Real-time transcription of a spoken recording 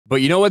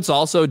But you know what's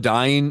also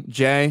dying,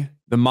 Jay?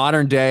 The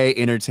modern day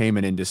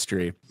entertainment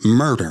industry.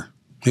 Murder.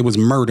 It was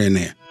murder in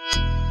there.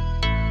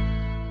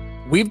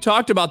 We've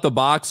talked about the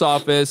box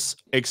office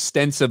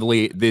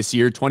extensively this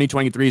year.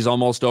 2023 is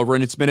almost over,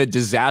 and it's been a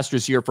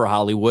disastrous year for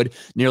Hollywood.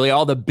 Nearly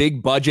all the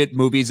big budget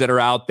movies that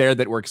are out there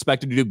that were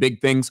expected to do big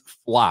things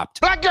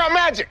flopped. Black Girl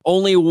Magic!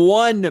 Only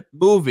one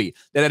movie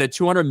that had a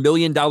 $200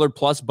 million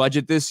plus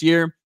budget this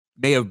year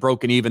may have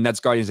broken even. That's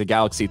Guardians of the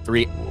Galaxy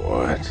 3.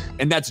 What?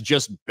 And that's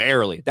just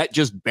barely. That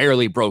just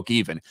barely broke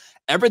even.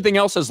 Everything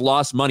else has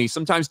lost money,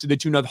 sometimes to the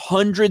tune of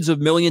hundreds of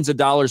millions of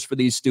dollars for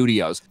these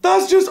studios.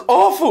 That's just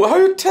awful.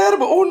 How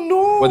terrible. Oh,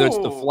 no. Whether it's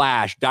The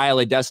Flash, Dial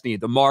of Destiny,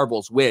 The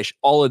Marvels, Wish,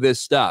 all of this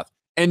stuff.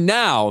 And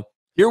now,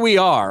 here we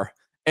are,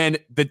 and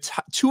the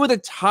two of the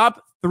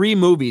top 3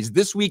 movies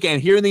this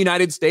weekend here in the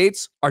United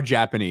States are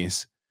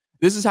Japanese.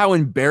 This is how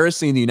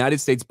embarrassing the United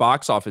States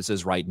box office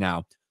is right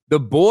now. The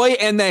Boy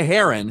and the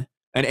Heron,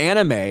 an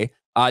anime,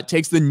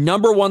 takes the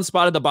 #1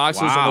 spot at the box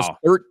office, almost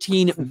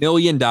 $13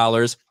 million.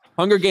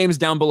 Hunger Games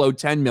down below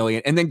 10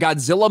 million. And then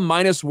Godzilla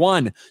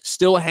 -1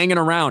 still hanging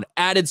around,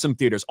 added some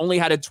theaters, only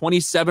had a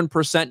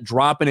 27%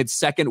 drop in its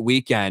second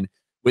weekend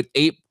with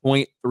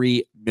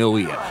 8.3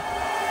 million.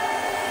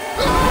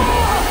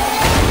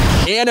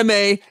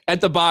 Anime at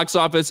the box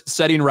office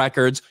setting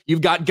records.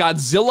 You've got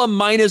Godzilla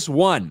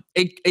 -1,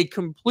 a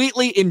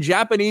completely in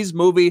Japanese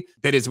movie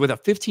that is with a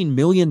 $15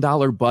 million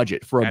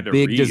budget for a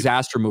big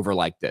disaster mover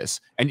like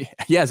this. And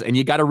yes, and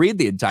you got to read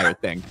the entire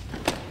thing.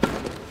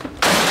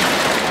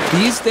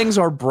 These things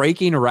are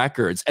breaking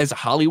records as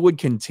Hollywood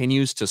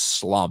continues to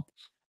slump.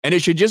 And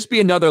it should just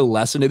be another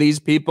lesson to these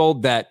people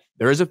that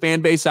there is a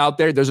fan base out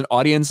there. There's an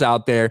audience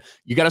out there.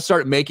 You got to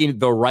start making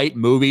the right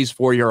movies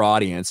for your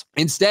audience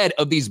instead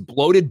of these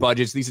bloated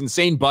budgets, these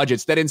insane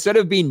budgets that instead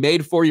of being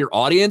made for your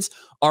audience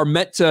are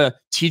meant to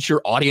teach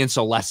your audience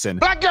a lesson.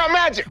 Black Girl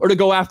Magic! Or to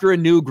go after a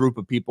new group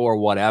of people or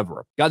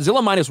whatever.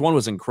 Godzilla -1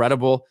 was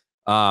incredible.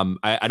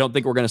 I don't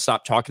think we're going to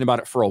stop talking about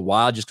it for a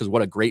while just because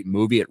what a great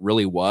movie it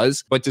really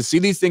was. But to see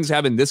these things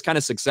having this kind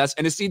of success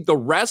and to see the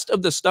rest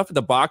of the stuff at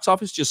the box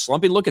office just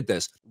slumping, look at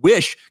this.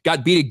 Wish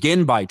got beat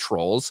again by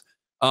Trolls.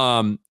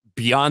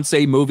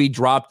 Beyonce movie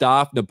dropped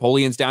off.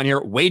 Napoleon's down here.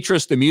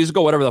 Waitress, the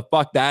musical, whatever the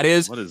fuck that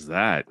is. What is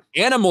that?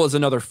 Animal is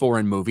another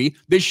foreign movie.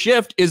 The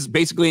Shift is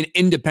basically an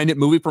independent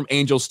movie from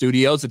Angel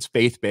Studios. It's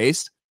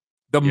faith-based.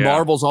 The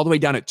Marvels all the way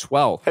down at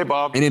 12. Hey,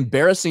 Bob. An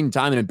embarrassing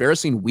time, an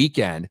embarrassing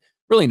weekend.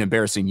 Really an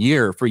embarrassing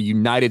year for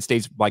United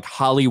States, like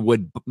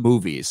Hollywood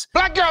movies.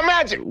 Black Girl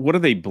Magic! What are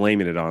they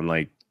blaming it on?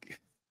 Like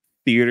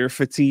theater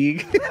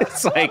fatigue?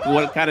 It's like,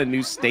 what kind of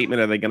new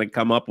statement are they going to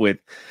come up with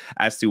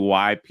as to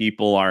why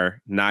people are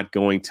not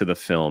going to the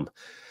film?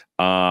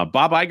 Bob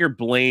Iger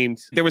blamed,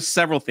 there was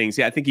several things.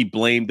 Yeah, I think he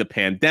blamed the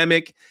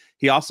pandemic.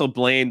 He also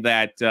blamed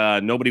that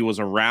nobody was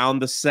around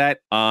the set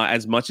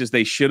as much as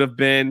they should have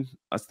been,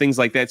 things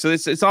like that. So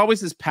it's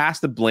always this pass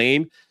the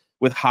blame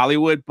with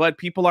Hollywood, but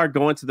people are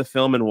going to the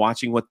film and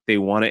watching what they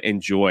want to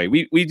enjoy.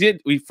 We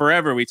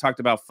talked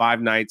about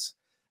Five Nights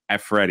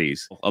at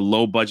Freddy's, a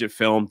low budget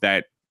film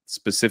that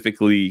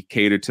specifically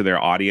catered to their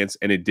audience,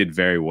 and it did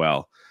very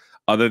well.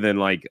 Other than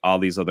like all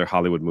these other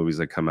Hollywood movies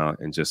that come out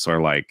and just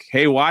are like,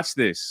 hey, watch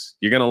this.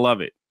 You're going to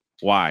love it.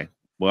 Why?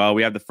 Well,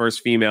 we have the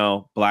first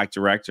female Black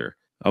director.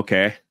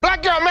 Okay.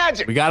 Black Girl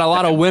Magic! We got a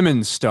lot of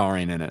women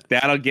starring in it.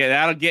 That'll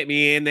get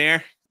me in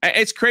there.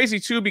 It's crazy,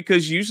 too,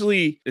 because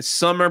usually the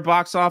summer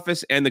box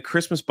office and the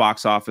Christmas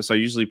box office are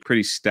usually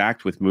pretty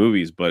stacked with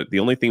movies. But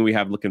the only thing we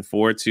have looking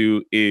forward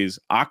to is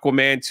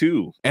Aquaman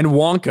 2. And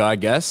Wonka, I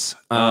guess.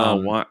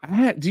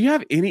 Do you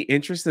have any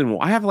interest in...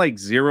 I have like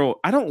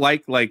zero... I don't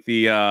like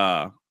the...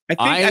 I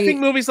think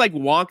movies like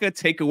Wonka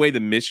take away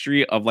the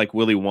mystery of like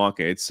Willy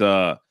Wonka. It's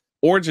a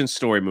origin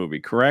story movie,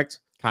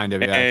 correct? Kind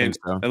of, yeah, I think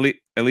so.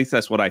 At least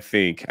that's what I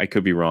think. I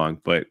could be wrong.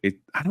 But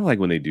I don't like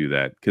when they do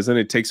that because then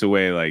it takes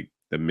away like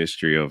the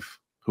mystery of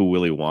who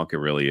Willy Wonka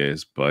really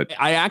is. But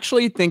I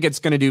actually think it's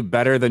going to do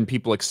better than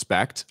people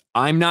expect.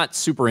 I'm not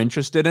super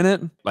interested in it.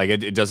 Like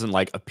it doesn't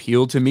like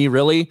appeal to me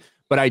really,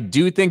 but I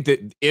do think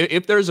that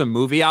if there's a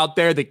movie out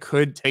there that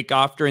could take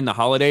off during the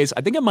holidays,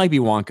 I think it might be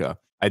Wonka.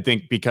 I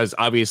think because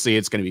obviously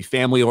it's going to be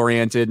family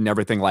oriented and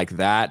everything like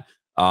that.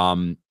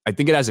 I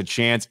think it has a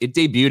chance. It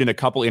debuted in a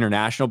couple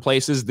international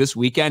places this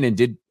weekend and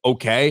did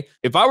okay.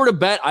 If I were to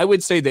bet, I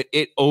would say that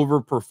it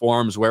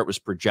overperforms where it was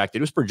projected.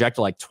 It was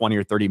projected like $20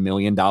 or $30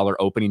 million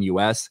opening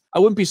US. I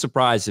wouldn't be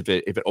surprised if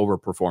it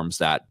overperforms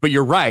that. But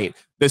you're right.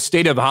 The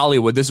state of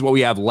Hollywood, this is what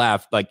we have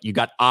left. Like you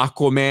got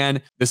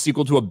Aquaman, the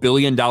sequel to $1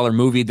 billion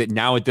movie that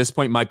now at this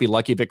point might be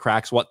lucky if it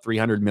cracks,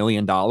 $300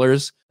 million? I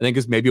think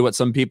is maybe what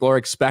some people are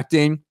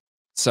expecting.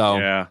 So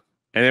yeah.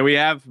 And then we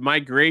have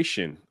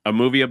Migration, a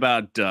movie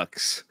about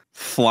ducks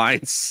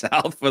flying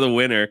south for the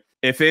winter.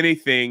 If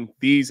anything,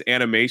 these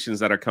animations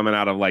that are coming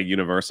out of like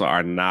Universal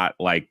are not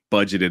like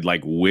budgeted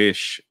like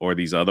Wish or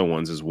these other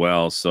ones as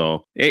well.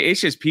 So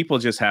it's just people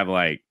just have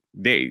like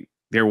they're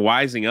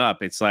wising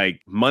up. It's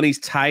like money's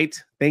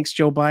tight. Thanks,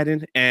 Joe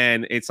Biden.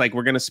 And it's like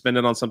we're going to spend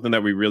it on something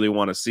that we really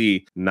want to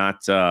see,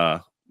 not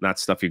not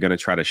stuff you're going to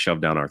try to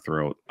shove down our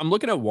throat. I'm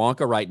looking at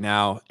Wonka right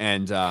now,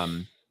 and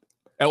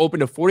it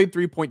opened to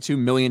 $43.2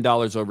 million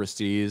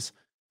overseas.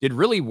 Did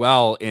really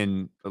well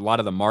in a lot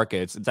of the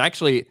markets. It's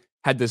actually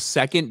had the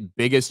second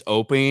biggest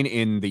opening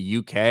in the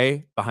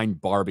UK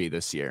behind Barbie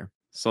this year.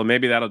 So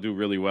maybe that'll do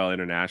really well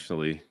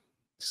internationally.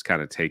 Just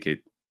kind of take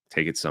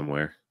it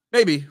somewhere.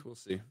 Maybe. We'll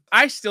see.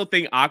 I still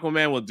think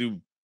Aquaman will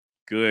do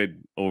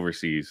good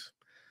overseas.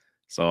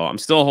 So I'm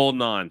still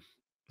holding on.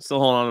 Still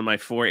holding on to my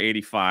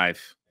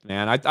 485.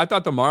 Man, I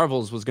thought the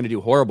Marvels was going to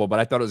do horrible, but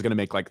I thought it was going to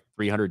make like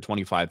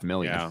 325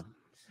 million. Yeah.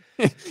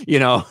 You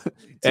know,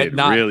 Did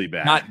not really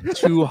bad. Not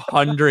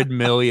 $200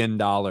 million.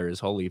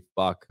 Holy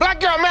fuck.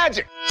 Black girl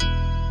magic.